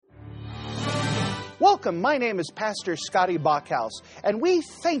Welcome, my name is Pastor Scotty Bachhaus, and we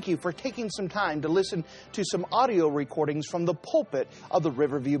thank you for taking some time to listen to some audio recordings from the pulpit of the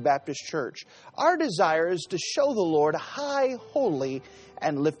Riverview Baptist Church. Our desire is to show the Lord high, holy,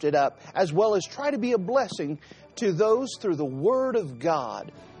 and lifted up, as well as try to be a blessing to those through the Word of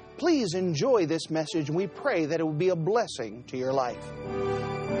God. Please enjoy this message, and we pray that it will be a blessing to your life.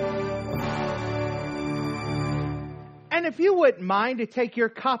 And if you wouldn't mind to take your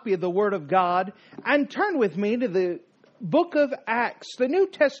copy of the Word of God and turn with me to the book of Acts, the New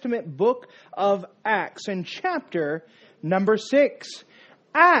Testament book of Acts, in chapter number 6.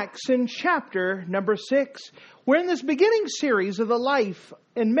 Acts in chapter number 6. We're in this beginning series of the life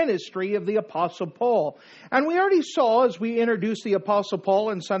and ministry of the Apostle Paul. And we already saw, as we introduced the Apostle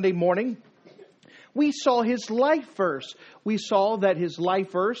Paul on Sunday morning, we saw his life verse. We saw that his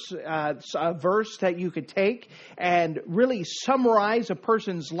life verse, a verse that you could take and really summarize a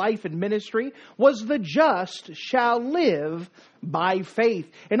person's life and ministry, was the just shall live by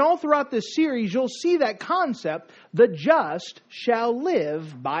faith. And all throughout this series, you'll see that concept, the just shall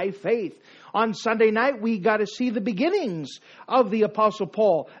live by faith. On Sunday night, we got to see the beginnings of the Apostle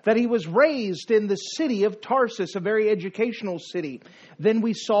Paul, that he was raised in the city of Tarsus, a very educational city. Then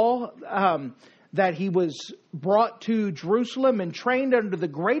we saw that he was brought to Jerusalem and trained under the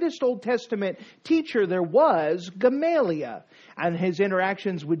greatest Old Testament teacher there was, Gamaliel, and his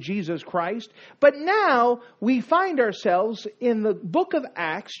interactions with Jesus Christ. But now we find ourselves in the book of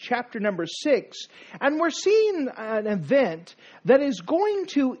Acts, chapter number 6, and we're seeing an event that is going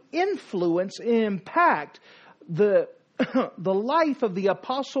to influence and impact the life of the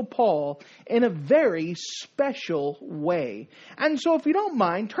Apostle Paul in a very special way. And so if you don't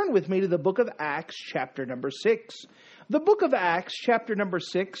mind, turn with me to the book of Acts, chapter number 6. The book of Acts, chapter number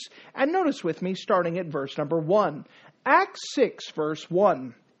 6, and notice with me, starting at verse number 1. Acts 6, verse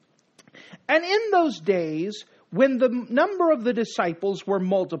 1. And in those days, when the number of the disciples were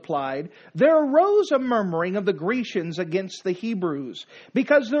multiplied, there arose a murmuring of the Grecians against the Hebrews,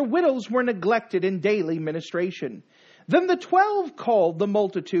 because their widows were neglected in daily ministration. Then the 12 called the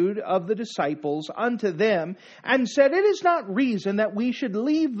multitude of the disciples unto them, and said, It is not reason that we should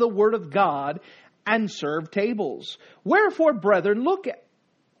leave the word of God and serve tables. Wherefore, brethren, look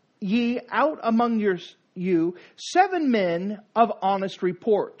ye out among you 7 men of honest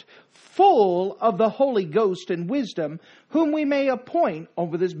report, full of the Holy Ghost and wisdom, whom we may appoint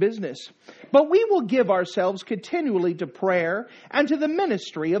over this business. But we will give ourselves continually to prayer and to the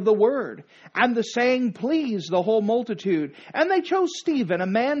ministry of the word. And the saying pleased the whole multitude. And they chose Stephen, a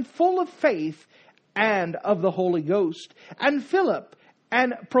man full of faith and of the Holy Ghost, and Philip,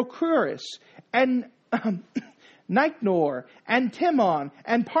 and Prochorus, and Nicanor, and Timon,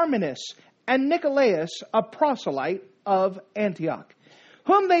 and Parmenas, and Nicolaus, a proselyte of Antioch,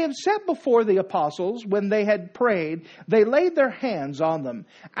 whom they have set before the apostles. When they had prayed, they laid their hands on them.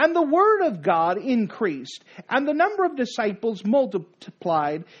 And the word of God increased, and the number of disciples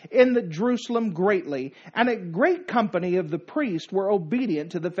multiplied in the Jerusalem greatly, and a great company of the priests were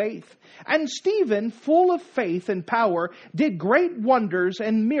obedient to the faith. And Stephen, full of faith and power, did great wonders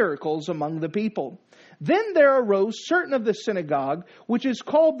and miracles among the people. Then there arose certain of the synagogue, which is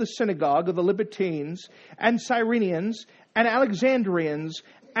called the synagogue of the Libertines, and Cyrenians, and Alexandrians,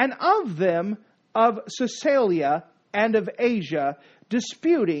 and of them of Caesarea and of Asia,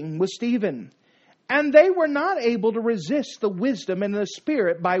 disputing with Stephen. And they were not able to resist the wisdom and the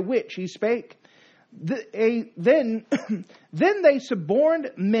spirit by which he spake. Then they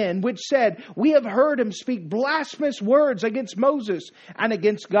suborned men which said, We have heard him speak blasphemous words against Moses and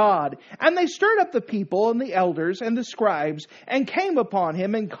against God. And they stirred up the people and the elders and the scribes, and came upon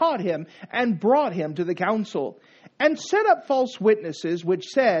him and caught him and brought him to the council. And set up false witnesses, which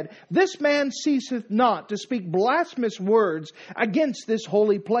said, This man ceaseth not to speak blasphemous words against this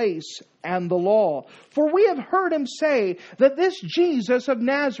holy place and the law. For we have heard him say that this Jesus of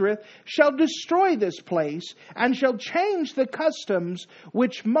Nazareth shall destroy this place, and shall change the customs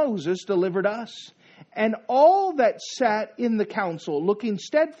which Moses delivered us. And all that sat in the council, looking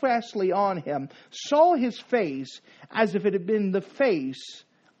steadfastly on him, saw his face as if it had been the face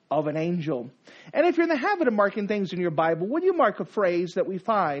of an angel. And if you're in the habit of marking things in your Bible, would you mark a phrase that we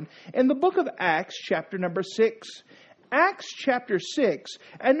find in the book of Acts, chapter number 6? Acts chapter 6,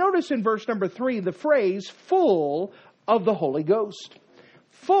 and notice in verse number 3, the phrase, full of the Holy Ghost.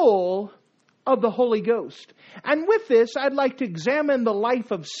 Full of the Holy Ghost. And with this, I'd like to examine the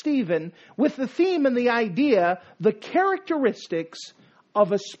life of Stephen with the theme and the idea, the characteristics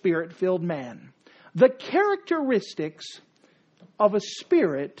of a Spirit-filled man. The characteristics of a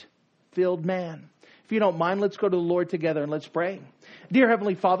Spirit-filled man. If you don't mind, let's go to the Lord together and let's pray. Dear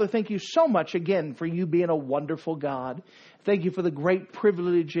Heavenly Father, thank you so much again for you being a wonderful God. Thank you for the great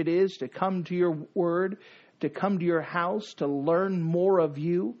privilege it is to come to your word, to come to your house, to learn more of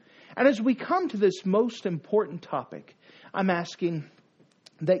you. And as we come to this most important topic, I'm asking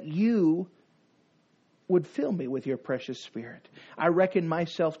that you would fill me with your precious Spirit. I reckon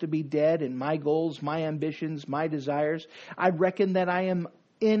myself to be dead in my goals, my ambitions, my desires. I reckon that I am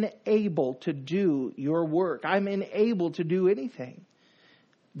unable to do your work. I'm unable to do anything.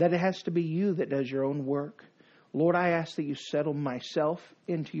 That it has to be you that does your own work. Lord, I ask that you settle myself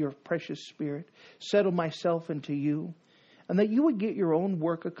into your precious Spirit. Settle myself into you. And that you would get your own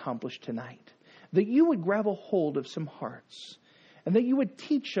work accomplished tonight. That you would grab a hold of some hearts. And that you would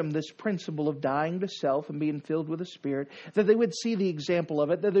teach them this principle of dying to self and being filled with the Spirit. That they would see the example of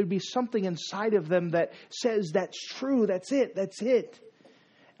it. That there would be something inside of them that says, that's true, that's it, that's it.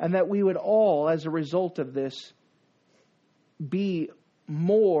 And that we would all, as a result of this, be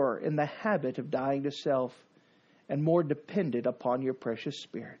more in the habit of dying to self and more dependent upon your precious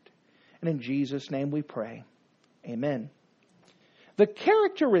Spirit. And in Jesus' name we pray. Amen. The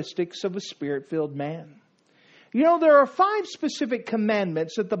characteristics of a Spirit-filled man. You know, there are 5 specific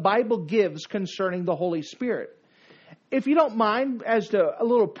commandments that the Bible gives concerning the Holy Spirit. If you don't mind, as to a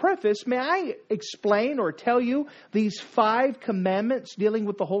little preface, may I explain or tell you these 5 commandments dealing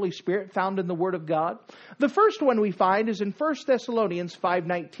with the Holy Spirit found in the Word of God? The first one we find is in 1 Thessalonians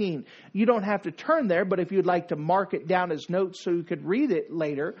 5:19. You don't have to turn there, but if you'd like to mark it down as notes so you could read it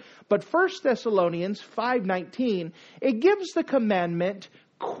later. But 1 Thessalonians 5:19, it gives the commandment,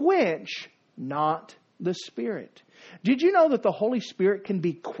 quench not the Spirit. Did you know that the Holy Spirit can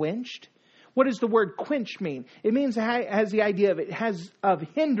be quenched? What does the word quench mean? It means it has the idea of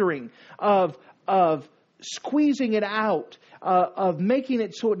hindering, of squeezing it out, of making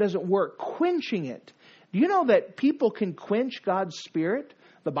it so it doesn't work, quenching it. Do you know that people can quench God's Spirit?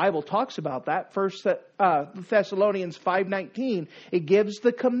 The Bible talks about that. 1 Thessalonians 5:19, it gives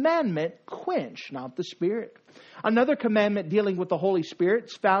the commandment, quench not the Spirit. Another commandment dealing with the Holy Spirit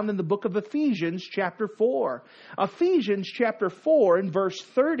is found in the book of Ephesians chapter 4. Ephesians chapter 4 and verse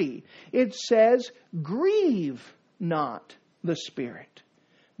 30. It says, grieve not the Spirit.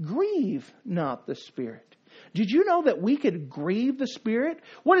 Grieve not the Spirit. Did you know that we could grieve the Spirit?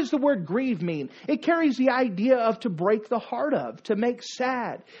 What does the word grieve mean? It carries the idea of to break the heart of, to make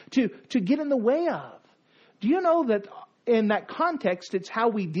sad, to get in the way of. Do you know that in that context, it's how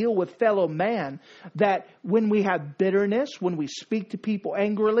we deal with fellow man, that when we have bitterness, when we speak to people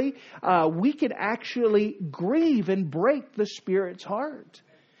angrily, we could actually grieve and break the Spirit's heart.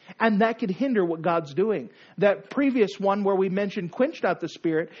 And that could hinder what God's doing. That previous one where we mentioned quench not the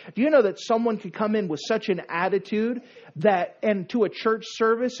Spirit, do you know that someone could come in with such an attitude and to a church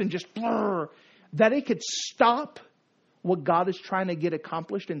service and just that it could stop what God is trying to get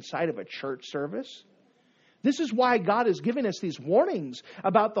accomplished inside of a church service? This is why God has given us these warnings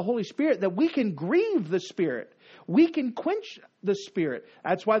about the Holy Spirit, that we can grieve the Spirit. We can quench the Spirit.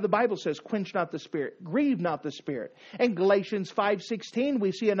 That's why the Bible says, quench not the Spirit, grieve not the Spirit. In Galatians 5:16,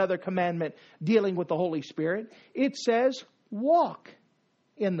 we see another commandment dealing with the Holy Spirit. It says, walk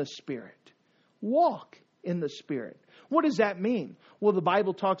in the Spirit. Walk in the Spirit. What does that mean? Well, the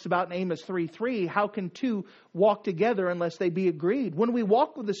Bible talks about in Amos 3:3, how can two walk together unless they be agreed? When we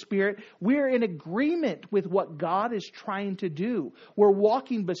walk with the Spirit, we're in agreement with what God is trying to do. We're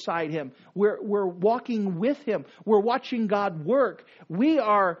walking beside Him. We're walking with Him. We're watching God work. We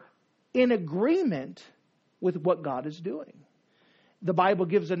are in agreement with what God is doing. The Bible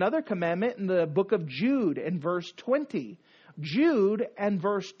gives another commandment in the book of Jude in verse 20. Jude and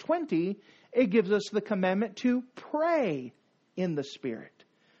verse 20, it gives us the commandment to pray in the Spirit.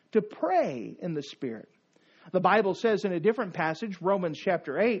 To pray in the Spirit. The Bible says in a different passage, Romans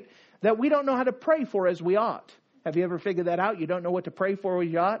chapter 8, that we don't know how to pray for as we ought. Have you ever figured that out? You don't know what to pray for as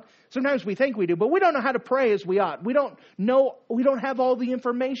you ought? Sometimes we think we do, but we don't know how to pray as we ought. We don't have all the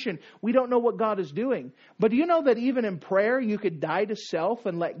information. We don't know what God is doing. But do you know that even in prayer, you could die to self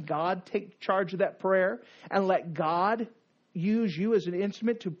and let God take charge of that prayer and let God use you as an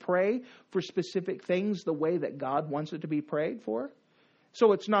instrument to pray for specific things the way that God wants it to be prayed for?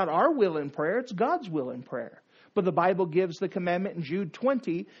 So it's not our will in prayer, it's God's will in prayer. But the Bible gives the commandment in Jude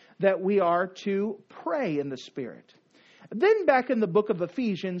 20 that we are to pray in the Spirit. Then back in the book of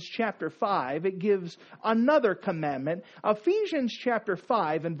Ephesians chapter 5, it gives another commandment. Ephesians chapter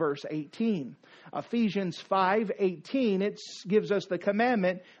 5 and verse 18. Ephesians 5:18, it gives us the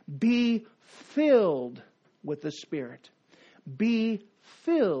commandment, be filled with the Spirit. Be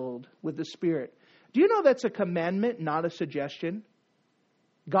filled with the Spirit. Do you know that's a commandment, not a suggestion?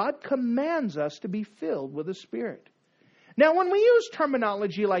 God commands us to be filled with the Spirit. Now, when we use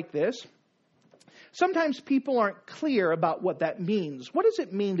terminology like this, sometimes people aren't clear about what that means. What does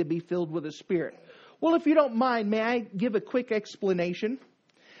it mean to be filled with the Spirit? Well, if you don't mind, may I give a quick explanation?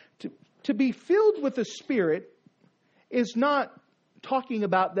 To be filled with the Spirit is not talking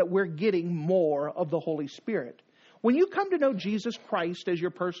about that we're getting more of the Holy Spirit. When you come to know Jesus Christ as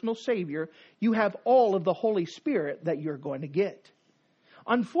your personal Savior, you have all of the Holy Spirit that you're going to get.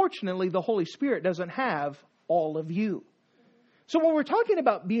 Unfortunately, the Holy Spirit doesn't have all of you. So when we're talking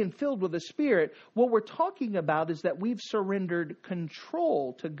about being filled with the Spirit, what we're talking about is that we've surrendered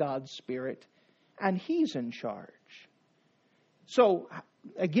control to God's Spirit, and He's in charge. So,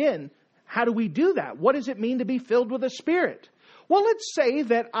 again, how do we do that? What does it mean to be filled with the Spirit? Well, let's say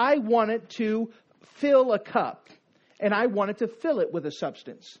that I wanted to fill a cup, and I wanted to fill it with a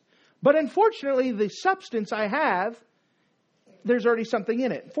substance. But unfortunately, the substance I have, there's already something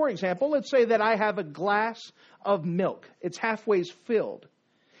in it. For example, let's say that I have a glass of milk. It's halfway filled.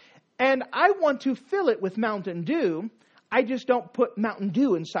 And I want to fill it with Mountain Dew. I just don't put Mountain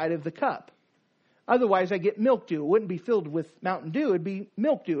Dew inside of the cup. Otherwise, I get milk dew. It wouldn't be filled with Mountain Dew. It'd be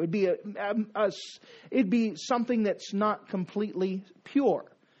milk dew. It'd be something that's not completely pure.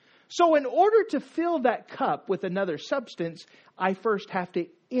 So in order to fill that cup with another substance, I first have to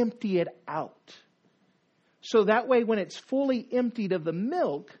empty it out. So that way, when it's fully emptied of the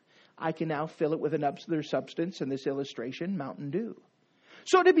milk, I can now fill it with another substance, in this illustration, Mountain Dew.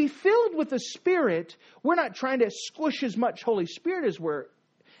 So to be filled with the Spirit, we're not trying to squish as much Holy Spirit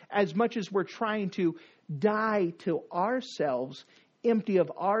as much as we're trying to die to ourselves, empty of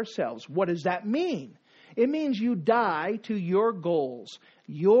ourselves. What does that mean? It means you die to your goals,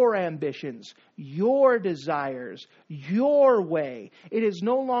 your ambitions, your desires, your way. It is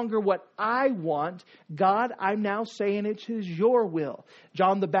no longer what I want. God, I'm now saying it is your will.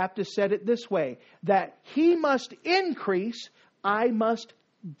 John the Baptist said it this way, that He must increase, I must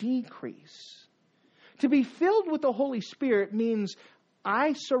decrease. To be filled with the Holy Spirit means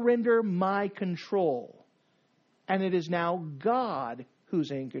I surrender my control, and it is now God who's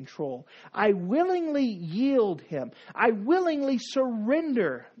in control. I willingly yield Him. I willingly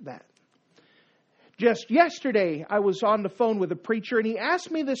surrender that. Just yesterday, I was on the phone with a preacher, and he asked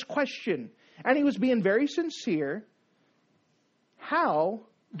me this question, and he was being very sincere. How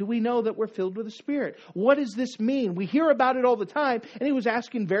do we know that we're filled with the Spirit? What does this mean? We hear about it all the time, and he was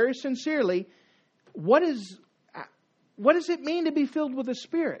asking very sincerely, what does it mean to be filled with the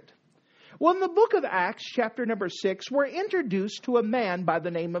Spirit? Well, in the book of Acts, chapter number 6, we're introduced to a man by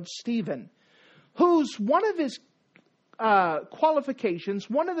the name of Stephen, whose one of his qualifications,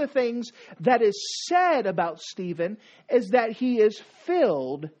 one of the things that is said about Stephen is that he is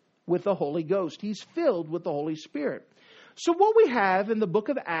filled with the Holy Ghost. He's filled with the Holy Spirit. So what we have in the book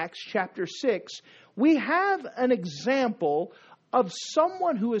of Acts, chapter 6, we have an example of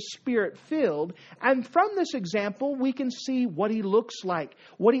someone who is Spirit-filled. And from this example, we can see what he looks like,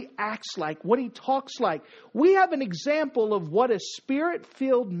 what he acts like, what he talks like. We have an example of what a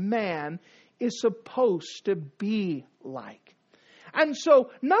Spirit-filled man is supposed to be like. And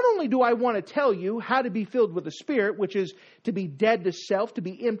so, not only do I want to tell you how to be filled with the Spirit, which is to be dead to self, to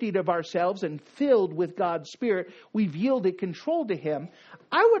be emptied of ourselves and filled with God's Spirit, we've yielded control to Him.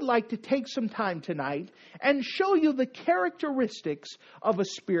 I would like to take some time tonight and show you the characteristics of a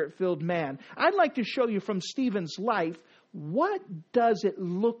Spirit-filled man. I'd like to show you from Stephen's life, what does it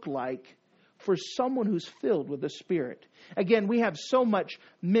look like for someone who's filled with the Spirit? Again, we have so much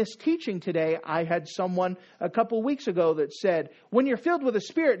misteaching today. I had someone a couple weeks ago that said, when you're filled with the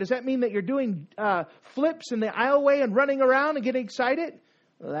Spirit, does that mean that you're doing flips in the aisleway and running around and getting excited?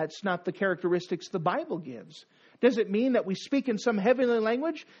 Well, that's not the characteristics the Bible gives. Does it mean that we speak in some heavenly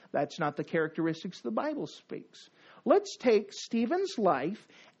language? That's not the characteristics the Bible speaks. Let's take Stephen's life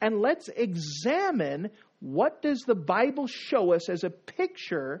and let's examine what does the Bible show us as a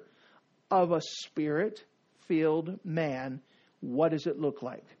picture of a Spirit-filled man. What does it look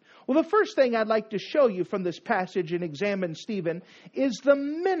like? Well, the first thing I'd like to show you from this passage and examine Stephen is the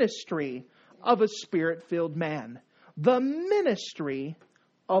ministry of a Spirit-filled man. The ministry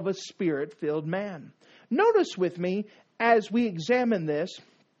of a Spirit-filled man. Notice with me as we examine this,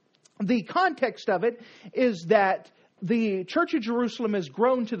 the context of it is that the Church of Jerusalem has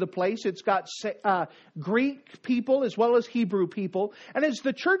grown to the place. It's got Greek people as well as Hebrew people. And as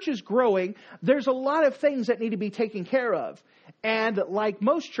the church is growing, there's a lot of things that need to be taken care of. And like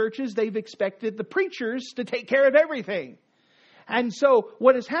most churches, they've expected the preachers to take care of everything. And so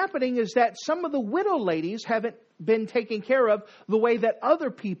what is happening is that some of the widow ladies haven't been taken care of the way that other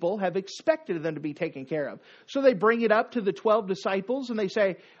people have expected them to be taken care of. So they bring it up to the 12 disciples and they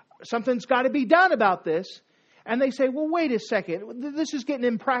say, something's got to be done about this. And they say, well, wait a second. This is getting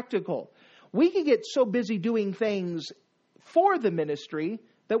impractical. We can get so busy doing things for the ministry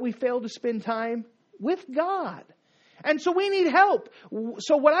that we fail to spend time with God. And so we need help.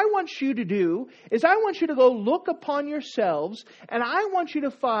 So what I want you to do is I want you to go look upon yourselves, and I want you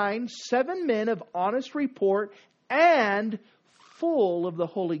to find 7 men of honest report and full of the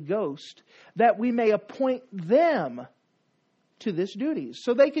Holy Ghost, that we may appoint them to this duty,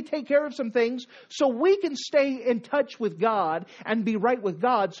 so they could take care of some things, so we can stay in touch with God and be right with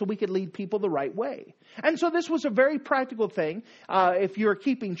God, so we could lead people the right way. And so this was a very practical thing. If you're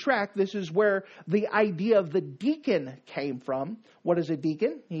keeping track, this is where the idea of the deacon came from. What is a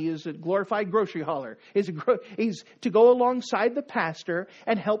deacon? He is a glorified grocery hauler. He's to go alongside the pastor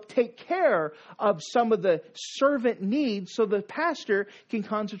and help take care of some of the servant needs, so the pastor can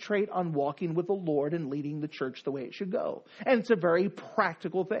concentrate on walking with the Lord and leading the church the way it should go. And it's a very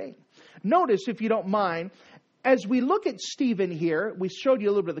practical thing. Notice, if you don't mind, as we look at Stephen here, we showed you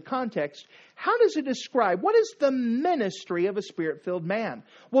a little bit of the context. How does it describe, what is the ministry of a Spirit-filled man?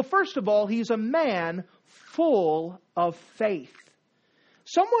 Well, first of all, he's a man full of faith.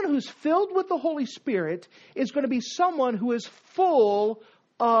 Someone who's filled with the Holy Spirit is going to be someone who is full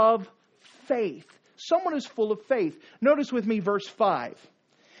of faith. Someone who's full of faith. Notice with me verse 5.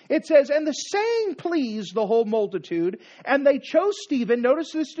 It says, and the saying pleased the whole multitude, and they chose Stephen,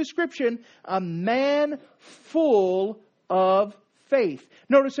 notice this description, a man full of faith.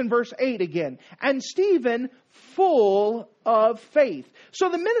 Notice in verse 8 again, and Stephen full of faith. So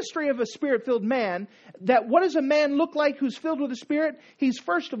the ministry of a Spirit-filled man, that what does a man look like who's filled with the Spirit? He's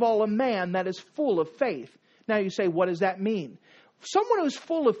first of all a man that is full of faith. Now you say, what does that mean? Someone who's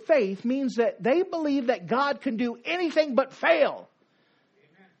full of faith means that they believe that God can do anything but fail.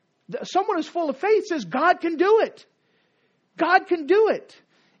 Someone who's full of faith says, God can do it. God can do it.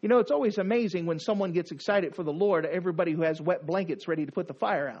 You know, it's always amazing when someone gets excited for the Lord, everybody who has wet blankets ready to put the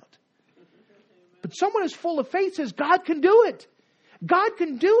fire out. But someone who's full of faith says, God can do it. God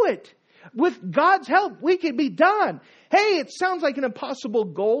can do it. With God's help, we can be done. Hey, it sounds like an impossible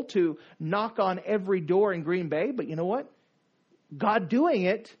goal to knock on every door in Green Bay, but you know what? God doing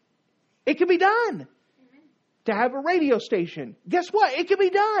it, it can be done. To have a radio station. Guess what? It can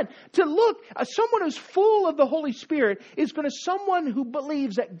be done. To look, someone who's full of the Holy Spirit is going to someone who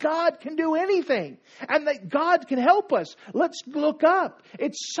believes that God can do anything. And that God can help us. Let's look up.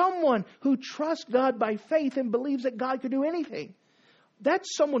 It's someone who trusts God by faith and believes that God can do anything.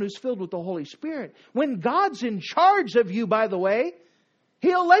 That's someone who's filled with the Holy Spirit. When God's in charge of you, by the way,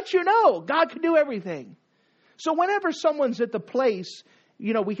 He'll let you know God can do everything. So whenever someone's at the place,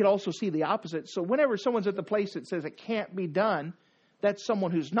 you know, we can also see the opposite. So whenever someone's at the place that says it can't be done, that's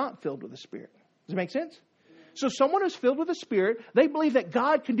someone who's not filled with the Spirit. Does it make sense? So someone who's filled with the Spirit, they believe that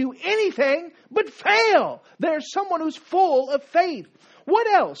God can do anything but fail. There's someone who's full of faith. What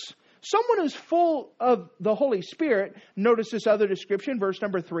else? Someone who's full of the Holy Spirit. Notice this other description, verse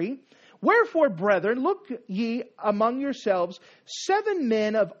number 3. Wherefore, brethren, look ye among yourselves 7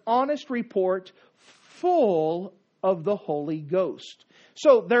 men of honest report, full of the Holy Ghost.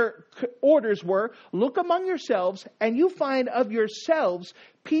 So their orders were, look among yourselves, and you find of yourselves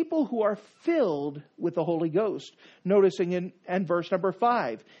people who are filled with the Holy Ghost. Noticing in verse number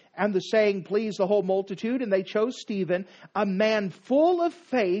 5, and the saying pleased the whole multitude, and they chose Stephen, a man full of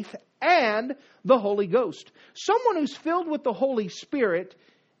faith and the Holy Ghost. Someone who's filled with the Holy Spirit,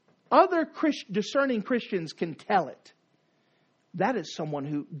 other discerning Christians can tell it. That is someone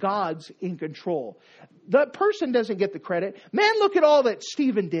who God's in control. The person doesn't get the credit. Man, look at all that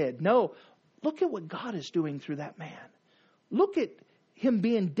Stephen did. No, look at what God is doing through that man. Look at him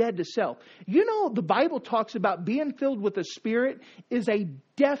being dead to self. You know, the Bible talks about being filled with the Spirit is a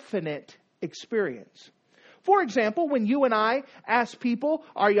definite experience. For example, when you and I ask people,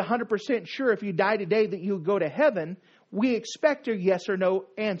 are you 100% sure if you die today that you'll go to heaven? We expect a yes or no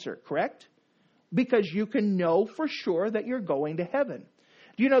answer, correct? Because you can know for sure that you're going to heaven.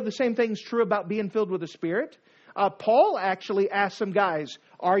 Do you know the same thing's true about being filled with the Spirit? Paul actually asked some guys,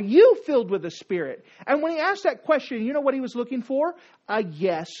 are you filled with the Spirit? And when he asked that question, you know what he was looking for? A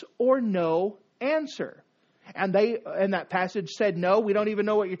yes or no answer. And they, in that passage, said, no, we don't even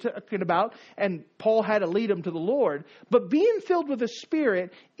know what you're talking about. And Paul had to lead them to the Lord. But being filled with the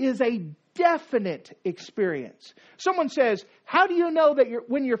Spirit is a definite experience. Someone says, how do you know that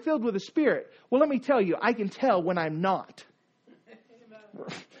when you're filled with the Spirit? Well, let me tell you, I can tell when I'm not.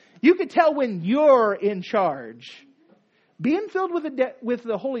 You can tell when you're in charge. Being filled with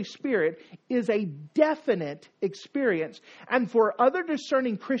the Holy Spirit is a definite experience. And for other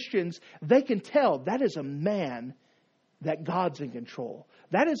discerning Christians, they can tell that is a man that God's in control.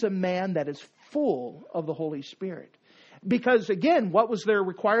 That is a man that is full of the Holy Spirit. Because again, what was their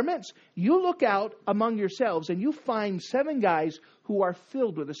requirements? You look out among yourselves and you find 7 guys who are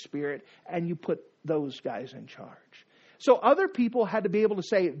filled with the Spirit, and you put those guys in charge. So other people had to be able to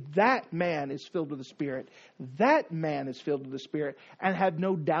say, that man is filled with the Spirit. That man is filled with the Spirit, and have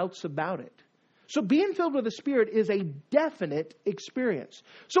no doubts about it. So being filled with the Spirit is a definite experience.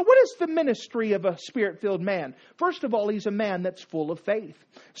 So what is the ministry of a Spirit-filled man? First of all, he's a man that's full of faith.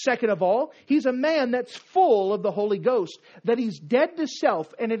 Second of all, he's a man that's full of the Holy Ghost, that he's dead to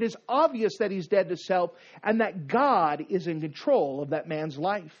self, and it is obvious that he's dead to self, and that God is in control of that man's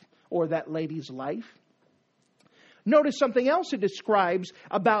life, or that lady's life. Notice something else it describes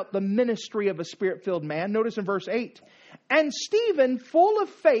about the ministry of a Spirit-filled man. Notice in verse 8. And Stephen, full of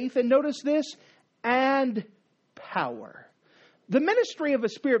faith, and notice this, and power. The ministry of a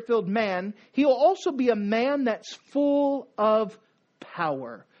Spirit-filled man, he'll also be a man that's full of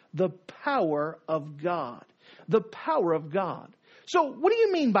power. The power of God. The power of God. So what do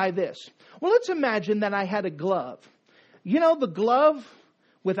you mean by this? Well, let's imagine that I had a glove. You know, the glove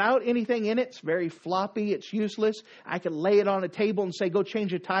without anything in it, it's very floppy, it's useless. I could lay it on a table and say, go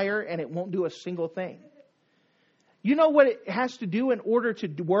change a tire, and it won't do a single thing. You know what it has to do in order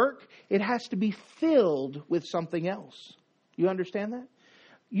to work? It has to be filled with something else. You understand that?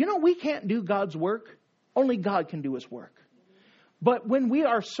 You know, we can't do God's work. Only God can do His work. But when we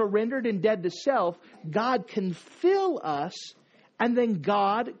are surrendered and dead to self, God can fill us, and then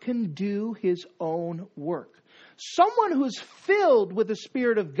God can do His own work. Someone who's filled with the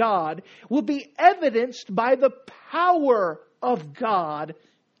Spirit of God will be evidenced by the power of God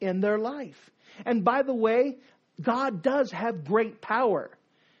in their life. And by the way, God does have great power.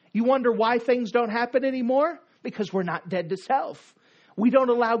 You wonder why things don't happen anymore? Because we're not dead to self. We don't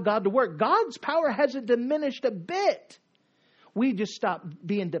allow God to work. God's power hasn't diminished a bit. We just stop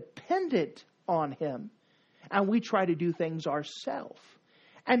being dependent on Him. And we try to do things ourselves.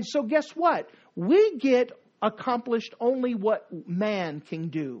 And so guess what? We get accomplished only what man can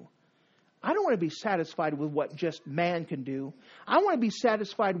do. I don't want to be satisfied with what just man can do. I want to be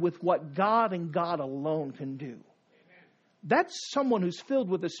satisfied with what God and God alone can do. That's someone who's filled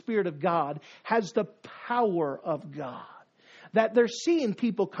with the Spirit of God, has the power of God. That they're seeing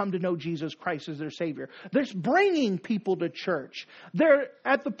people come to know Jesus Christ as their Savior. They're bringing people to church. They're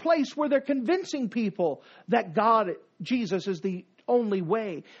at the place where they're convincing people that Jesus is the only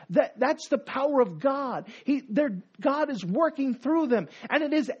way. That's the power of God. God is working through them. And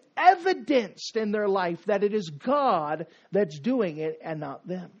it is evidenced in their life that it is God that's doing it and not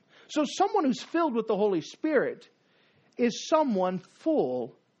them. So someone who's filled with the Holy Spirit is someone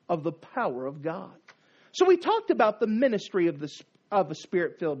full of the power of God. So we talked about the ministry of a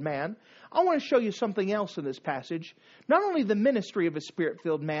Spirit-filled man. I want to show you something else in this passage. Not only the ministry of a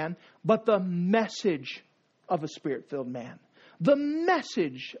Spirit-filled man, but the message of a Spirit-filled man. The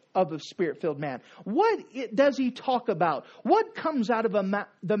message of a Spirit-filled man. What does he talk about? What comes out of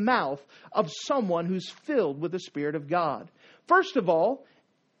the mouth of someone who's filled with the Spirit of God? First of all,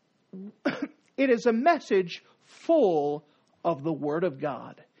 it is a message full of the Word of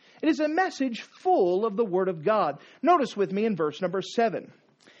God. It is a message full of the Word of God. Notice with me in verse number 7.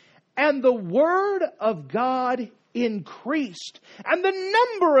 And the Word of God increased, and the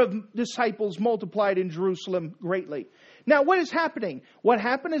number of disciples multiplied in Jerusalem greatly. Now, what is happening? What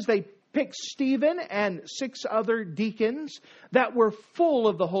happened is they picked Stephen and 6 other deacons that were full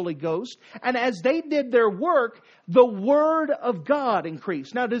of the Holy Ghost. And as they did their work, the Word of God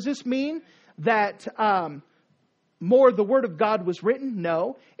increased. Now, does this mean that more of the Word of God was written?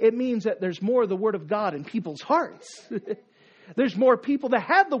 No. It means that there's more of the Word of God in people's hearts. There's more people that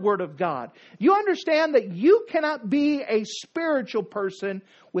have the Word of God. You understand that you cannot be a spiritual person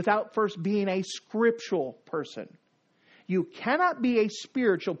without first being a scriptural person. You cannot be a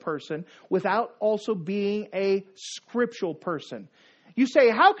spiritual person without also being a scriptural person. You say,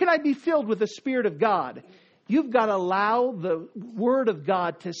 how can I be filled with the Spirit of God? You've got to allow the Word of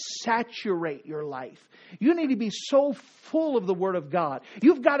God to saturate your life. You need to be so full of the Word of God.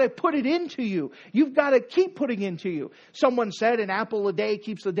 You've got to put it into you. You've got to keep putting into you. Someone said an apple a day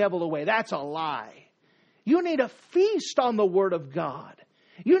keeps the devil away. That's a lie. You need to feast on the Word of God.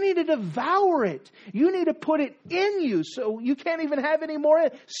 You need to devour it. You need to put it in you so you can't even have any more.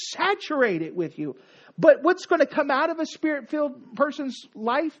 Saturate it with you. But what's going to come out of a Spirit-filled person's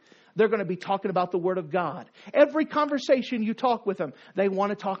life? they're going to be talking about the Word of God. Every conversation you talk with them, they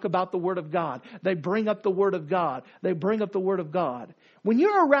want to talk about the Word of God. They bring up the Word of God. They bring up the Word of God. When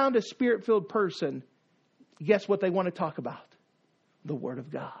you're around a Spirit-filled person, guess what they want to talk about? The Word of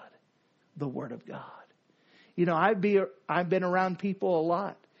God. The Word of God. You know, I've been around people a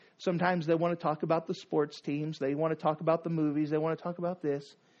lot. Sometimes they want to talk about the sports teams. They want to talk about the movies. They want to talk about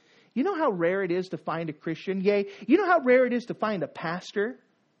this. You know how rare it is to find a Christian? Yea, you know how rare it is to find a pastor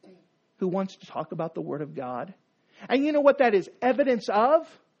who wants to talk about the Word of God? And you know what that is evidence of?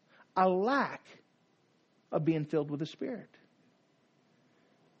 A lack of being filled with the Spirit.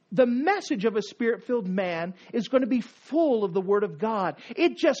 The message of a Spirit-filled man is going to be full of the Word of God.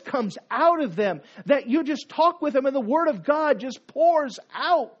 It just comes out of them. That you just talk with them and the Word of God just pours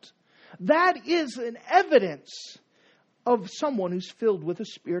out. That is an evidence of someone who's filled with the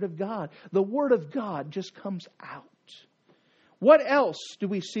Spirit of God. The Word of God just comes out. What else do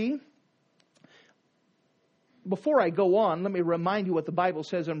we see? Before I go on, let me remind you what the Bible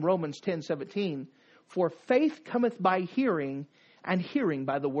says in Romans 10:17. For faith cometh by hearing, and hearing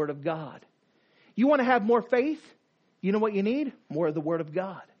by the Word of God. You want to have more faith? You know what you need? More of the Word of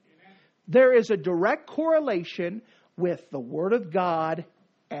God. Amen. There is a direct correlation with the Word of God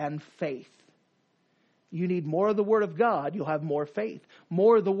and faith. You need more of the Word of God, you'll have more faith.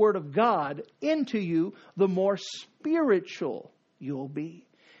 More of the Word of God into you, the more spiritual you'll be.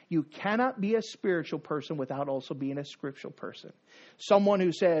 You cannot be a spiritual person without also being a scriptural person. Someone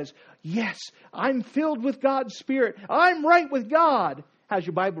who says, yes, I'm filled with God's Spirit. I'm right with God. How's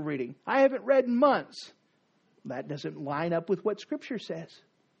your Bible reading? I haven't read in months. That doesn't line up with what Scripture says.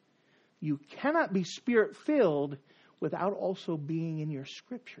 You cannot be Spirit-filled without also being in your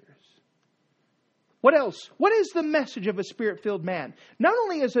Scriptures. What else? What is the message of a Spirit-filled man? Not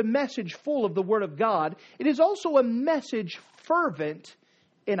only is a message full of the Word of God, it is also a message fervent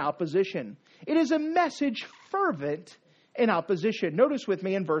in opposition. It is a message fervent in opposition. Notice with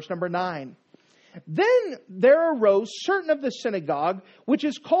me in verse number 9. Then there arose certain of the synagogue, which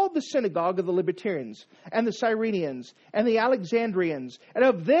is called the synagogue of the Libertarians, and the Cyrenians, and the Alexandrians, and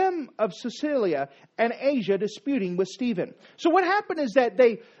of them of Cilicia and Asia, disputing with Stephen. So what happened is that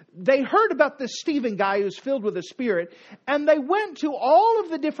they heard about this Stephen guy who's filled with the Spirit, and they went to all of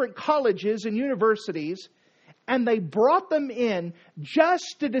the different colleges and universities, and they brought them in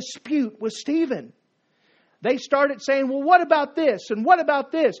just to dispute with Stephen. They started saying, well, what about this? And what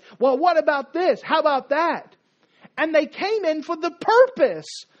about this? Well, what about this? How about that? And they came in for the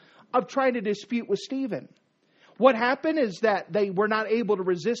purpose of trying to dispute with Stephen. What happened is that they were not able to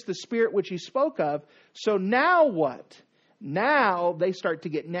resist the Spirit which he spoke of. So now what? Now they start to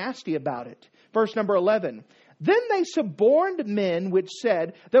get nasty about it. Verse number 11. Then they suborned men, which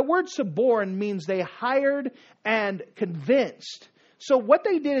said, that word suborn means they hired and convinced. So what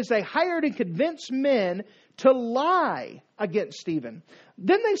they did is they hired and convinced men to lie against Stephen.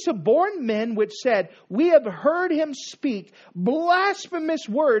 Then they suborned men which said, we have heard him speak blasphemous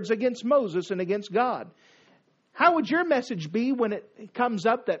words against Moses and against God. How would your message be when it comes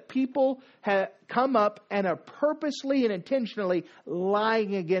up that people have come up and are purposely and intentionally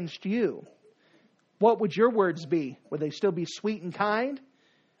lying against you? What would your words be? Would they still be sweet and kind?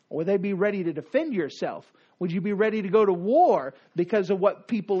 Or would they be ready to defend yourself? Would you be ready to go to war because of what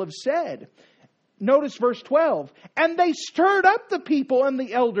people have said? Notice verse 12. And they stirred up the people and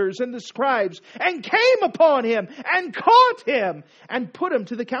the elders and the scribes and came upon him and caught him and put him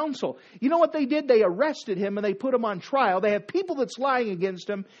to the council. You know what they did? They arrested him and they put him on trial. They have people that's lying against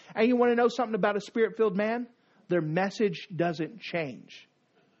him. And you want to know something about a Spirit-filled man? Their message doesn't change.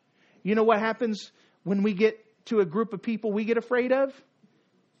 You know what happens when we get to a group of people we get afraid of?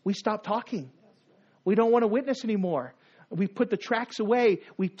 We stop talking. We don't want to witness anymore. We put the tracts away.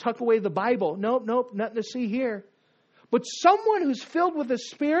 We tuck away the Bible. Nope, nothing to see here. But someone who's filled with the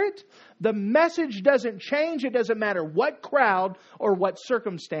Spirit, the message doesn't change. It doesn't matter what crowd or what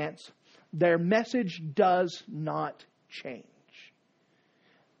circumstance. Their message does not change.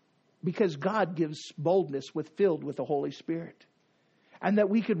 Because God gives boldness filled with the Holy Spirit. And that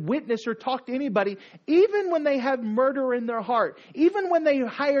we could witness or talk to anybody, even when they have murder in their heart, even when they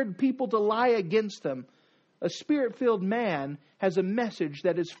hired people to lie against them. A Spirit-filled man has a message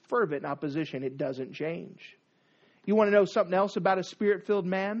that is fervent in opposition. It doesn't change. You want to know something else about a Spirit-filled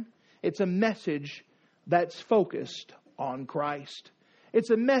man? It's a message that's focused on Christ. It's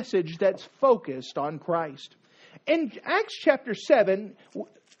a message that's focused on Christ. In Acts chapter 7,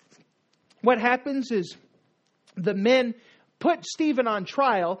 what happens is the men put Stephen on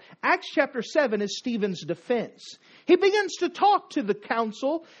trial. Acts chapter 7 is Stephen's defense. He begins to talk to the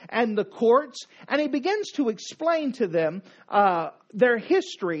council and the courts, and he begins to explain to them their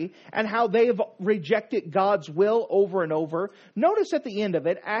history and how they have rejected God's will over and over. Notice at the end of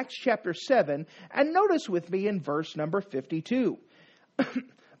it, Acts chapter 7, and notice with me in verse number 52.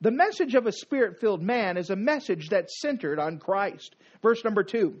 The message of a Spirit-filled man is a message that's centered on Christ. Verse number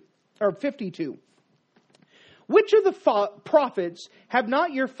 52. Which of the prophets have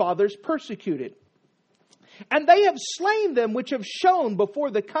not your fathers persecuted? And they have slain them which have shone before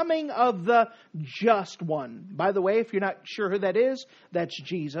the coming of the just one. By the way, if you're not sure who that is, that's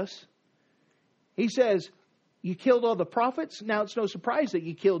Jesus. He says, you killed all the prophets. Now it's no surprise that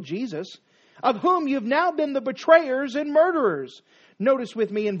you killed Jesus, of whom you've now been the betrayers and murderers. Notice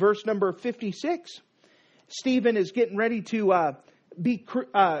with me in verse number 56. Stephen is getting ready to be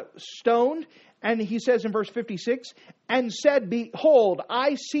stoned. And he says in verse 56, and said, behold,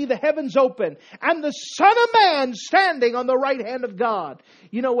 I see the heavens open, and the Son of Man standing on the right hand of God.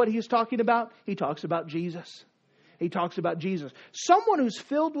 You know what he's talking about? He talks about Jesus. He talks about Jesus. Someone who's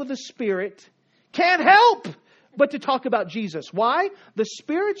filled with the Spirit can't help but to talk about Jesus. Why? The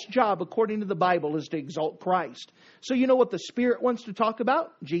Spirit's job, according to the Bible, is to exalt Christ. So you know what the Spirit wants to talk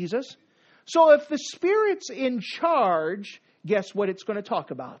about? Jesus. So if the Spirit's in charge, guess what it's going to talk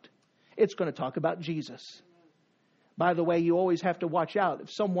about? It's going to talk about Jesus. By the way, you always have to watch out. If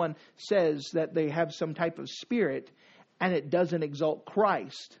someone says that they have some type of spirit and it doesn't exalt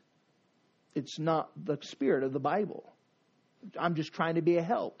Christ, it's not the spirit of the Bible. I'm just trying to be a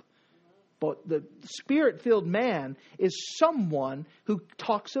help. But the Spirit-filled man is someone who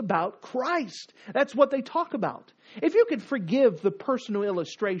talks about Christ. That's what they talk about. If you could forgive the personal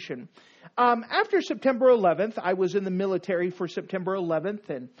illustration. After September 11th, I was in the military for September 11th,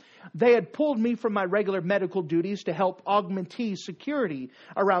 and they had pulled me from my regular medical duties to help augmentee security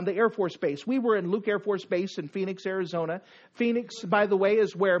around the Air Force Base. We were in Luke Air Force Base in Phoenix, Arizona. Phoenix, by the way,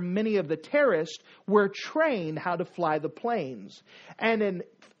 is where many of the terrorists were trained how to fly the planes. And in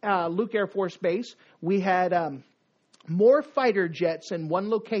Luke Air Force Base, we had more fighter jets in one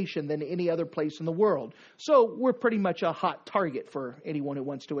location than any other place in the world. So we're pretty much a hot target for anyone who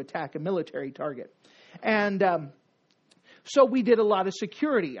wants to attack a military target. And so we did a lot of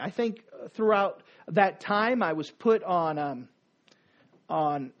security. I think throughout that time I was put on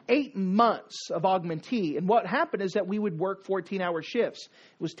 8 months of augmentee. And what happened is that we would work 14-hour shifts.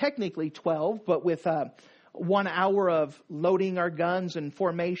 It was technically 12, but with 1 hour of loading our guns and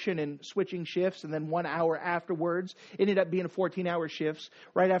formation and switching shifts, and then 1 hour afterwards. It ended up being 14-hour shifts.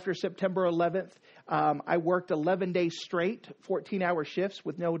 Right after September 11th, I worked 11 days straight, 14-hour shifts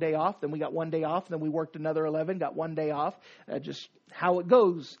with no day off. Then we got 1 day off. Then we worked another 11, got 1 day off. Just how it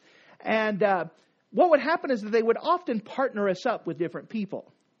goes. And what would happen is that they would often partner us up with different people.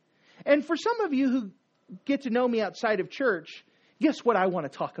 And for some of you who get to know me outside of church, guess what I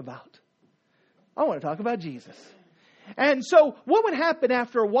want to talk about? I want to talk about Jesus. And so what would happen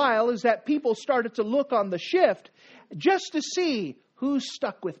after a while is that people started to look on the shift just to see who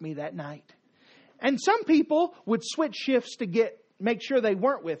stuck with me that night. And some people would switch shifts to make sure they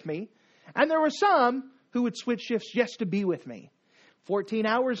weren't with me. And there were some who would switch shifts just to be with me. 14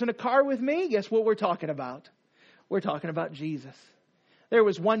 hours in a car with me, guess what we're talking about? We're talking about Jesus. There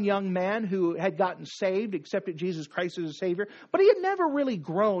was one young man who had gotten saved, accepted Jesus Christ as a Savior, but he had never really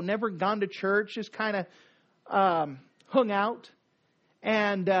grown, never gone to church, just kind of hung out.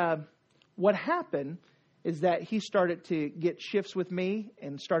 And what happened is that he started to get shifts with me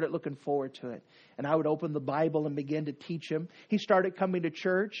and started looking forward to it. And I would open the Bible and begin to teach him. He started coming to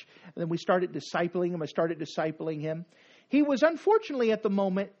church, and then we started discipling him. I started discipling him. He was unfortunately at the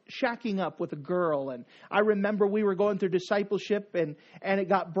moment shacking up with a girl. And I remember we were going through discipleship and it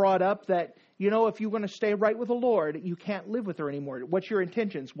got brought up that, if you want to stay right with the Lord, you can't live with her anymore. What's your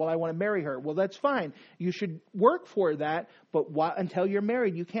intentions? Well, I want to marry her. Well, that's fine. You should work for that. But until you're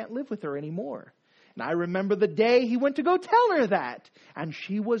married, you can't live with her anymore. And I remember the day he went to go tell her that. And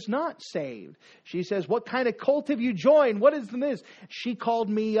she was not saved. She says, what kind of cult have you joined? What is this? She called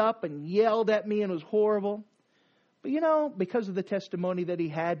me up and yelled at me and it was horrible. But because of the testimony that he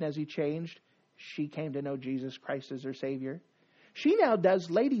had and as he changed, she came to know Jesus Christ as her Savior. She now does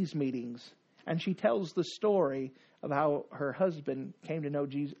ladies' meetings, and she tells the story of how her husband came to know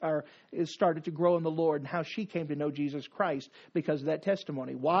Jesus, or started to grow in the Lord, and how she came to know Jesus Christ because of that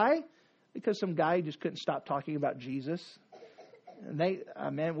testimony. Why? Because some guy just couldn't stop talking about Jesus. And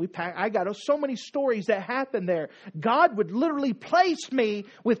I got so many stories that happened there. God would literally place me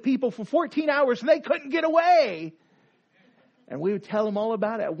with people for 14 hours, and they couldn't get away. And we would tell them all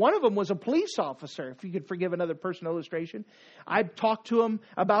about it. One of them was a police officer, if you could forgive another personal illustration. I talked to him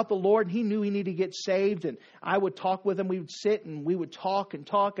about the Lord, and he knew he needed to get saved. And I would talk with him. We would sit and we would talk and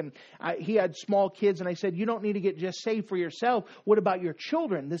talk. And he had small kids. And I said, you don't need to get just saved for yourself. What about your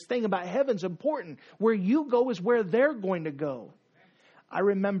children? This thing about heaven's important. Where you go is where they're going to go. I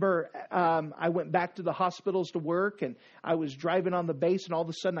remember I went back to the hospitals to work. And I was driving on the base. And all of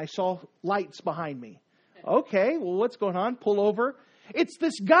a sudden I saw lights behind me. Okay, well, what's going on? Pull over. It's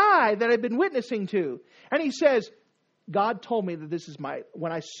this guy that I've been witnessing to. And he says, God told me that this is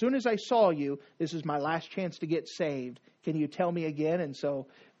as soon as I saw you, this is my last chance to get saved. Can you tell me again? And so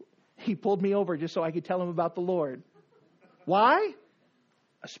he pulled me over just so I could tell him about the Lord. Why?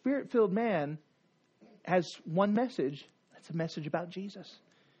 A Spirit-filled man has one message. That's a message about Jesus.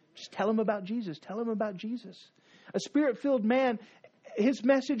 Just tell him about Jesus. Tell him about Jesus. A Spirit-filled man, his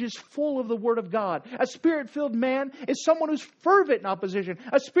message is full of the Word of God. A Spirit-filled man is someone who's fervent in opposition.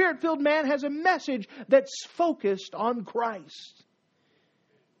 A Spirit-filled man has a message that's focused on Christ.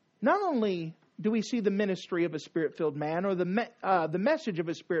 Not only do we see the ministry of a Spirit-filled man or the message of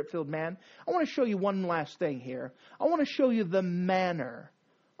a Spirit-filled man, I want to show you one last thing here. I want to show you the manner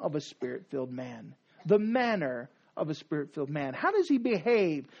of a Spirit-filled man. The manner of a Spirit-filled man. How does he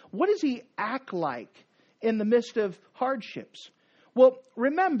behave? What does he act like in the midst of hardships? Well,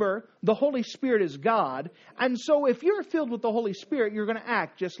 remember, the Holy Spirit is God. And so if you're filled with the Holy Spirit, you're going to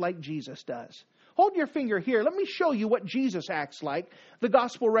act just like Jesus does. Hold your finger here. Let me show you what Jesus acts like. The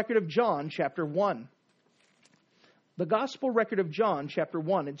Gospel record of John, chapter 1. The Gospel record of John, chapter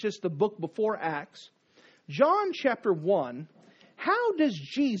 1. It's just the book before Acts. John, chapter 1. How does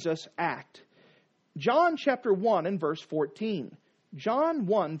Jesus act? John, chapter 1 and verse 14. John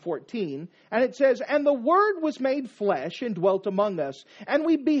 1:14, and it says, and the Word was made flesh and dwelt among us, and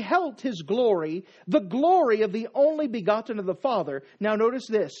we beheld His glory, the glory of the only begotten of the Father. Now notice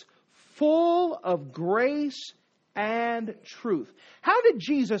this, full of grace and truth. How did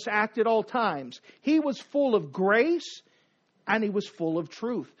Jesus act at all times? He was full of grace and He was full of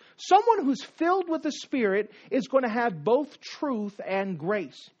truth. Someone who's filled with the Spirit is going to have both truth and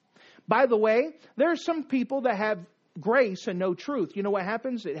grace. By the way, there are some people that have grace and no truth. You know what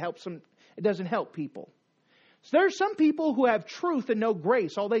happens? It helps them. It doesn't help people. So there are some people who have truth and no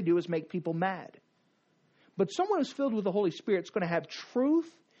grace. All they do is make people mad. But someone who's filled with the Holy Spirit is going to have truth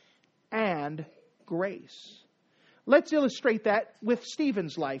and grace. Let's illustrate that with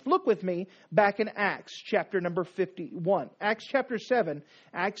Stephen's life. Look with me back in Acts chapter number 51. Acts chapter 7.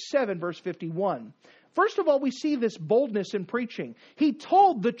 Acts 7 verse 51. First of all, we see this boldness in preaching. He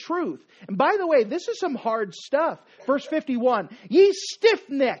told the truth. And by the way, this is some hard stuff. Verse 51, ye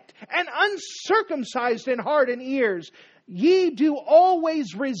stiff-necked and uncircumcised in heart and ears, ye do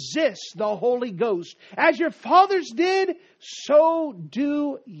always resist the Holy Ghost. As your fathers did, so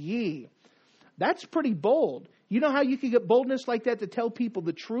do ye. That's pretty bold. You know how you can get boldness like that to tell people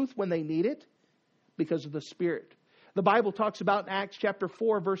the truth when they need it? Because of the Spirit. The Bible talks about in Acts chapter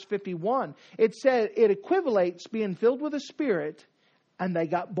 4, verse 51. It said it equivalates being filled with the Spirit, and they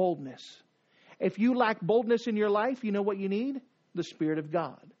got boldness. If you lack boldness in your life, you know what you need? The Spirit of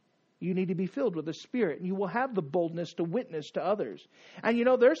God. You need to be filled with the Spirit, and you will have the boldness to witness to others. And you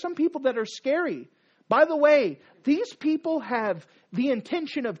know, there are some people that are scary. By the way, these people have the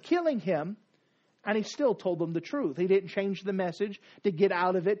intention of killing him, and he still told them the truth. He didn't change the message to get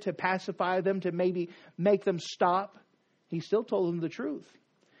out of it, to pacify them, to maybe make them stop. He still told them the truth.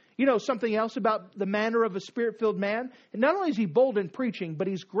 You know something else about the manner of a Spirit-filled man? And not only is he bold in preaching, but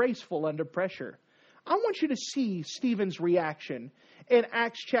he's graceful under pressure. I want you to see Stephen's reaction in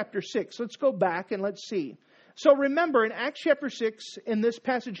Acts chapter 6. Let's go back and let's see. So remember, in Acts chapter 6, in this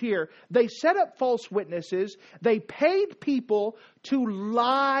passage here, they set up false witnesses. They paid people to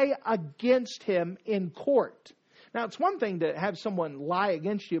lie against him in court. Now, it's one thing to have someone lie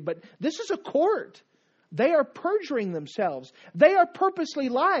against you, but this is a court. They are perjuring themselves. They are purposely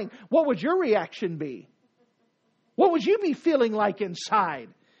lying. What would your reaction be? What would you be feeling like inside?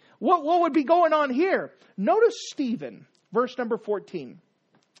 What would be going on here? Notice Stephen, verse number 14.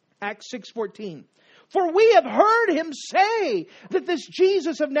 Acts 6:14. For we have heard him say that this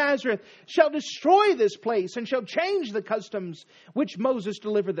Jesus of Nazareth shall destroy this place and shall change the customs which Moses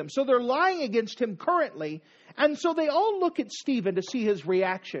delivered them. So they're lying against him currently. And so they all look at Stephen to see his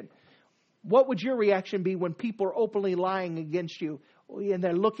reaction. What would your reaction be when people are openly lying against you and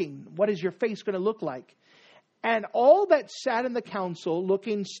they're looking? What is your face going to look like? And all that sat in the council,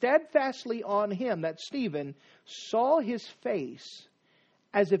 looking steadfastly on him, that Stephen, saw his face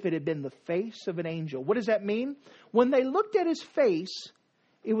as if it had been the face of an angel. What does that mean? When they looked at his face,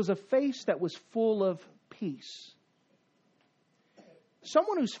 it was a face that was full of peace.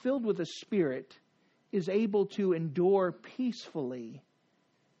 Someone who's filled with the Spirit is able to endure peacefully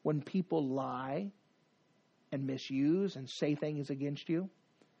when people lie and misuse and say things against you.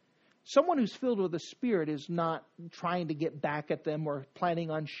 Someone who's filled with the Spirit is not trying to get back at them or planning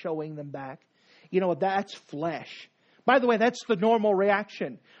on showing them back. That's flesh. By the way, that's the normal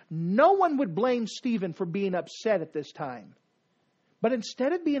reaction. No one would blame Stephen for being upset at this time. But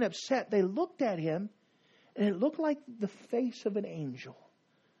instead of being upset, they looked at him, and it looked like the face of an angel.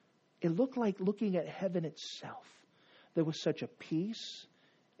 It looked like looking at heaven itself. There was such a peace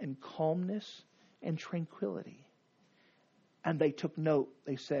and calmness and tranquility. And they took note.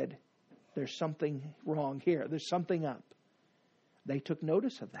 They said, there's something wrong here. There's something up. They took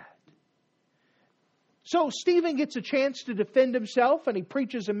notice of that. So Stephen gets a chance to defend himself, and he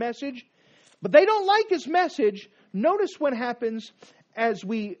preaches a message. But they don't like his message. Notice what happens as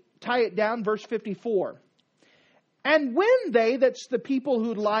we tie it down, verse 54. And when they, that's the people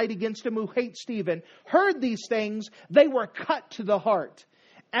who lied against him, who hate Stephen, heard these things, they were cut to the heart.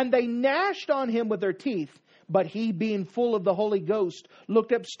 And they gnashed on him with their teeth. But he, being full of the Holy Ghost,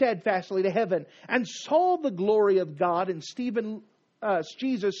 looked up steadfastly to heaven and saw the glory of God and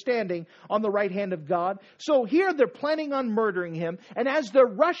Jesus standing on the right hand of God. So here they're planning on murdering him. And as they're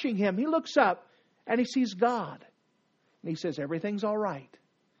rushing him, he looks up and he sees God. And he says, everything's all right.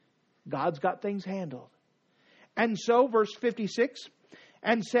 God's got things handled. And so, verse 56,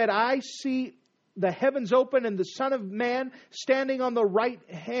 and said, I see the heavens open and the Son of Man standing on the right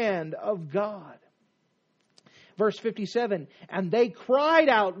hand of God. Verse 57, and they cried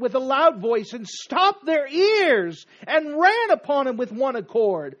out with a loud voice and stopped their ears and ran upon him with one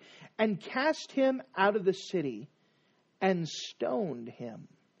accord and cast him out of the city and stoned him.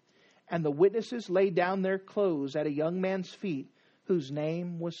 And the witnesses laid down their clothes at a young man's feet, whose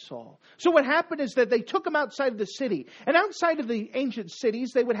name was Saul. So what happened is that they took him outside of the city. And outside of the ancient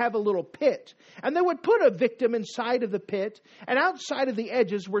cities, they would have a little pit. And they would put a victim inside of the pit. And outside of the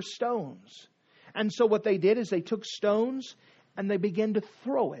edges were stones. And so what they did is they took stones and they began to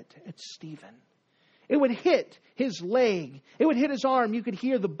throw it at Stephen. It would hit his leg. It would hit his arm. You could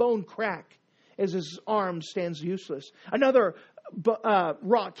hear the bone crack as his arm stands useless. Another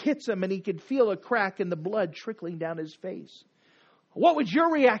rock hits him and he could feel a crack and the blood trickling down his face. What would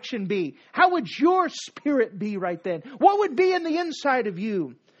your reaction be? How would your spirit be right then? What would be in the inside of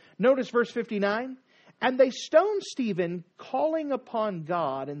you? Notice verse 59. And they stoned Stephen, calling upon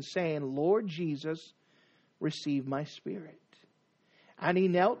God and saying, Lord Jesus, receive my spirit. And he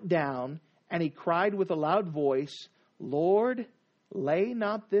knelt down and he cried with a loud voice, Lord, lay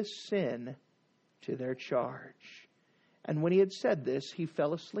not this sin to their charge. And when he had said this, he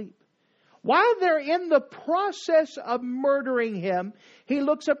fell asleep. While they're in the process of murdering him, he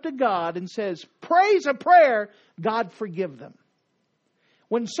looks up to God and says, prays a prayer, God forgive them.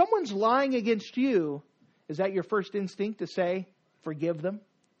 When someone's lying against you, is that your first instinct to say, forgive them?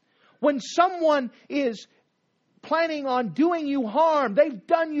 When someone is planning on doing you harm, they've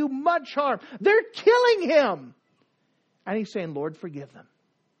done you much harm, they're killing him. And he's saying, Lord, forgive them.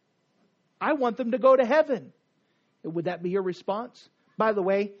 I want them to go to heaven. Would that be your response? By the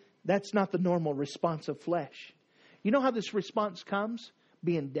way, that's not the normal response of flesh. You know how this response comes?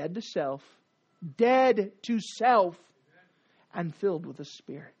 Being dead to self, and filled with the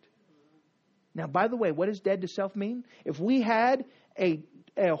Spirit. Now, by the way, what does dead to self mean? If we had a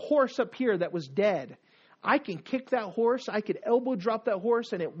horse up here that was dead, I can kick that horse, I could elbow drop that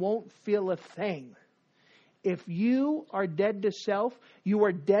horse, and it won't feel a thing. If you are dead to self, you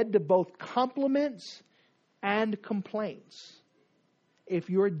are dead to both compliments and complaints. If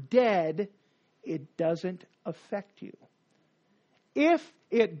you're dead, it doesn't affect you. If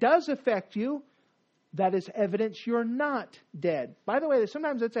it does affect you, that is evidence you're not dead. By the way,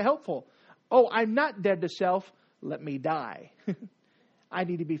 sometimes it's helpful. Oh, I'm not dead to self. Let me die. I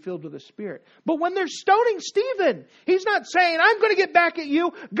need to be filled with the Spirit. But when they're stoning Stephen, he's not saying, I'm going to get back at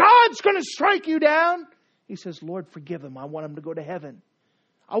you. God's going to strike you down. He says, Lord, forgive him. I want him to go to heaven.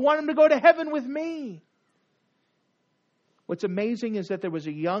 I want him to go to heaven with me. What's amazing is that there was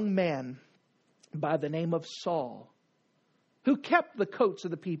a young man by the name of Saul who kept the coats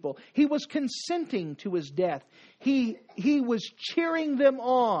of the people. He was consenting to his death. He was cheering them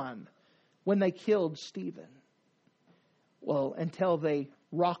on when they killed Stephen. Well, until they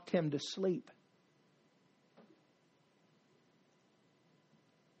rocked him to sleep.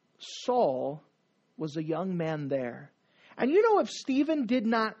 Saul was a young man there. And you know, if Stephen did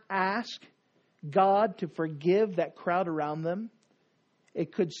not ask God to forgive that crowd around them,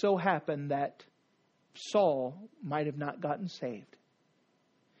 it could so happen that Saul might have not gotten saved.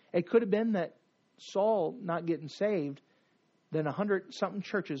 It could have been that Saul not getting saved then 100-something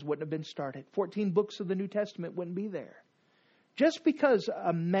churches wouldn't have been started. 14 books of the New Testament wouldn't be there. Just because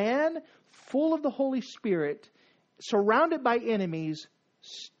a man full of the Holy Spirit, surrounded by enemies,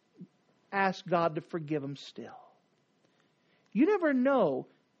 asked God to forgive him still. You never know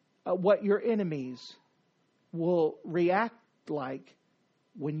what your enemies will react like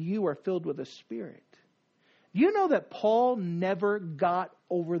when you are filled with the Spirit. You know that Paul never got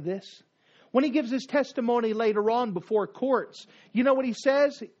over this? When he gives his testimony later on before courts, you know what he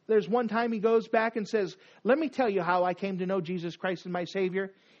says? There's one time he goes back and says, let me tell you how I came to know Jesus Christ as my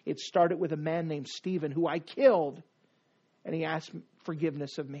Savior. It started with a man named Stephen who I killed. And he asked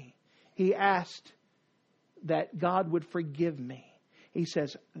forgiveness of me. He asked that God would forgive me. He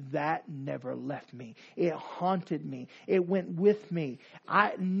says, that never left me. It haunted me. It went with me.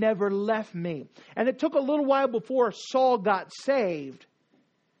 It never left me. And it took a little while before Saul got saved.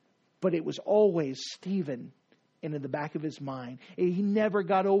 But it was always Stephen in the back of his mind. He never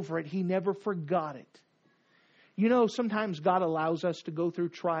got over it. He never forgot it. You know, sometimes God allows us to go through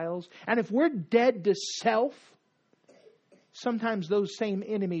trials. And if we're dead to self, sometimes those same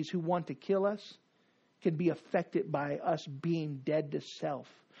enemies who want to kill us can be affected by us being dead to self.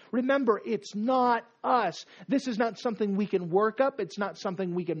 Remember, it's not us. This is not something we can work up. It's not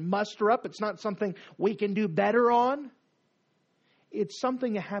something we can muster up. It's not something we can do better on. It's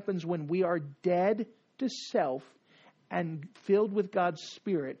something that happens when we are dead to self and filled with God's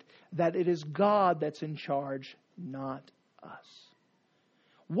Spirit, that it is God that's in charge, not us.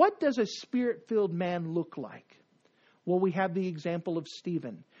 What does a Spirit-filled man look like? Well, we have the example of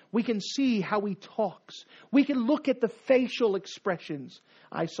Stephen. We can see how he talks. We can look at the facial expressions.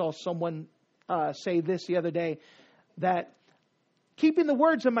 I saw someone say this the other day, that keeping the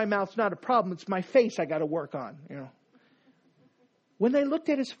words in my mouth is not a problem. It's my face I got to work on, you know. When they looked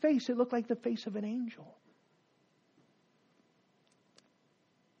at his face, it looked like the face of an angel.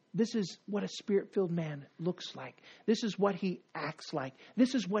 This is what a Spirit-filled man looks like. This is what he acts like.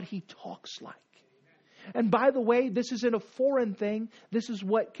 This is what he talks like. And by the way, this isn't a foreign thing. This is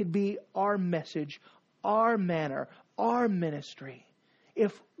what could be our message, our manner, our ministry.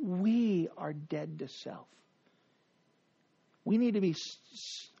 If we are dead to self, we need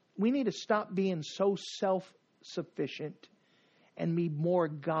to stop being so self-sufficient and be more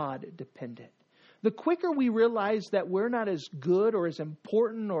God-dependent. The quicker we realize that we're not as good or as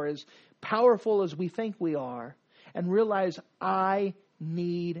important or as powerful as we think we are, and realize I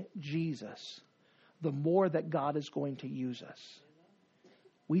need Jesus, the more that God is going to use us.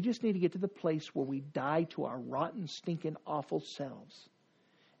 We just need to get to the place where we die to our rotten, stinking, awful selves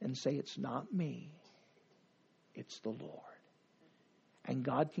and say, it's not me, it's the Lord. And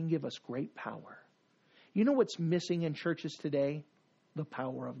God can give us great power. You know what's missing in churches today? The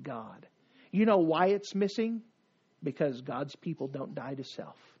power of God. You know why it's missing? Because God's people don't die to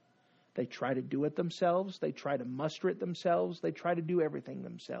self. They try to do it themselves. They try to muster it themselves. They try to do everything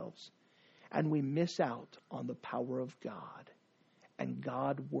themselves. And we miss out on the power of God and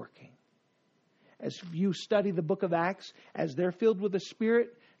God working. As you study the book of Acts, as they're filled with the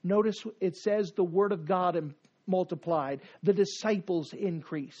Spirit, notice it says the Word of God multiplied. The disciples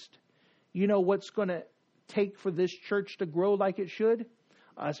increased. You know what's going to take for this church to grow like it should?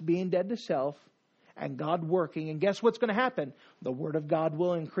 Us being dead to self and God working. And guess what's going to happen? The Word of God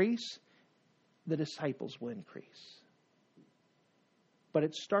will increase. The disciples will increase. But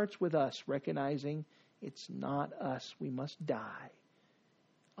it starts with us recognizing it's not us. We must die.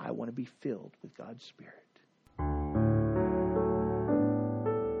 I want to be filled with God's Spirit.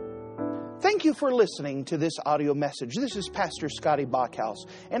 Thank you for listening to this audio message. This is Pastor Scotty Bachhaus,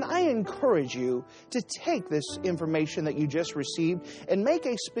 and I encourage you to take this information that you just received and make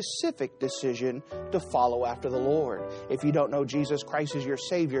a specific decision to follow after the Lord. If you don't know Jesus Christ as your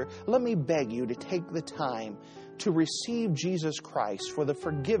Savior, let me beg you to take the time to receive Jesus Christ for the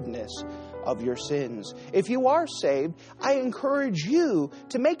forgiveness of your sins. If you are saved, I encourage you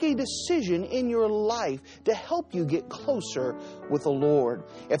to make a decision in your life to help you get closer with the Lord.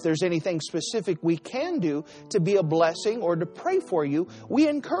 If there's anything specific we can do to be a blessing or to pray for you, we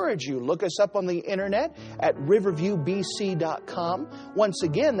encourage you. Look us up on the internet at riverviewbc.com. Once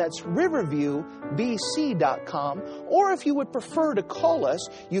again, that's riverviewbc.com. Or if you would prefer to call us,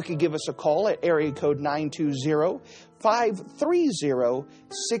 you can give us a call at area code 920-530-6308.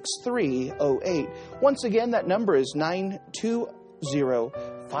 Once again, that number is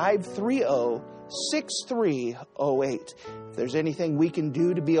 920-530-6308. If there's anything we can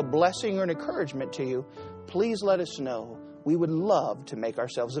do to be a blessing or an encouragement to you, please let us know. We would love to make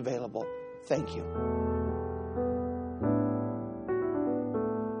ourselves available. Thank you.